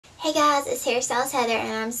Hey guys, it's Hairstylist Heather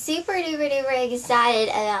and I'm super duper excited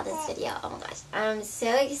about this video. Oh my gosh, I'm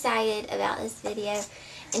so excited about this video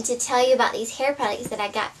and to tell you about these hair products that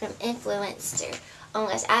I got from Influenster. Oh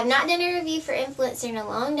my gosh, I have not done a review for Influencer in a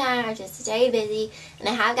long time. I've just stayed busy and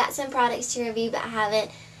I have got some products to review but I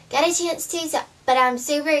haven't got a chance to. But I'm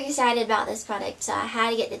super excited about this product, so I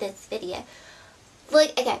had to get to this video.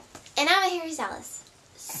 Look, okay, and I'm a hairstylist,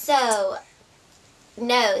 so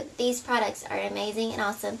no, these products are amazing and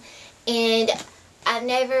awesome, and I've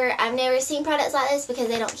never seen products like this because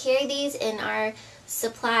they don't carry these in our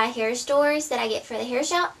supply hair stores that I get for the hair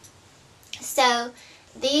shop. So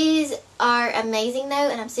these are amazing though,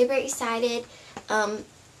 and I'm super excited that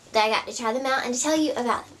I got to try them out and to tell you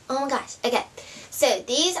about them. Oh my gosh. Okay, so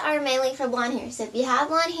these are mainly for blonde hair. So if you have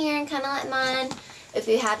blonde hair and kind of like mine, if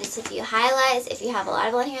you have just a few highlights, if you have a lot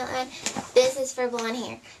of blonde hair like mine, this is for blonde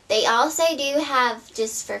hair. They also do have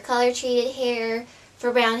just for color treated hair,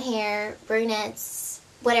 for brown hair, brunettes,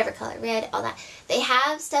 whatever color, red, all that. They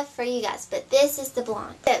have stuff for you guys, but this is the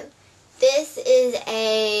blonde. So this is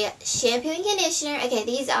a shampoo and conditioner. Okay,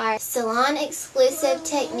 these are salon exclusive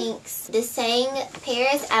techniques. Dessange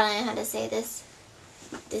Paris. I don't know how to say this.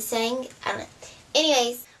 Dessange. I don't know.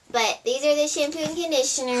 Anyways, but these are the shampoo and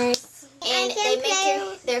conditioners. And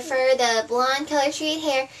they're for the blonde color treated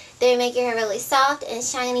hair. They make your hair really soft and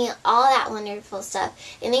shiny, all that wonderful stuff.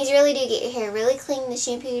 And these really do get your hair really clean, the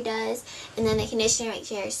shampoo does. And then the conditioner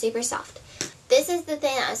makes your hair super soft. This is the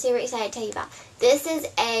thing that I'm super excited to tell you about. This is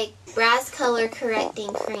a brass color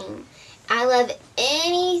correcting cream. I love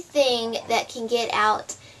anything that can get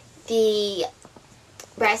out the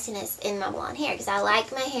brassiness in my blonde hair, because I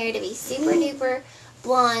like my hair to be super duper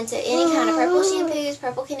blonde. So any kind of purple shampoos,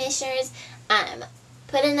 purple conditioners, I'm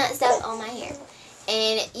putting that stuff on my hair.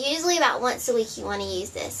 And usually about once a week you want to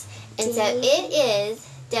use this. And so it is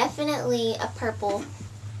definitely a purple,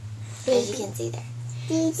 as you can see there.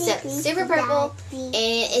 So super purple, and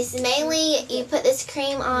it's mainly you put this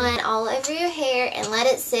cream on all over your hair and let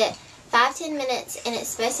it sit 5-10 minutes, and it's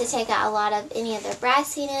supposed to take out a lot of any of the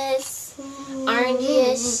brassiness,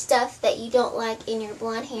 orangey-ish stuff that you don't like in your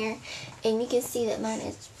blonde hair. And you can see that mine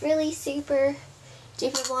is really super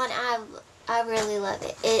duper blonde. I really love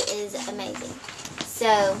it. It is amazing.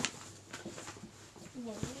 So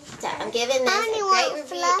I'm giving this a great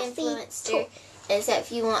review, Influencer. And so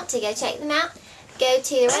if you want to go check them out, go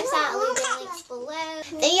to their website. I'll leave the links below.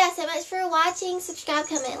 Thank you guys so much for watching. Subscribe,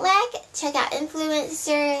 comment, like. Check out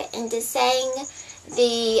Influencer and Dessange,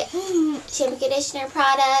 the shampoo conditioner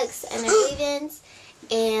products and their leave-ins.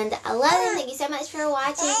 And I love them. Thank you so much for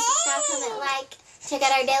watching. Subscribe, comment, like. Check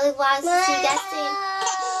out our daily vlogs. See you guys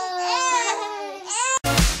soon.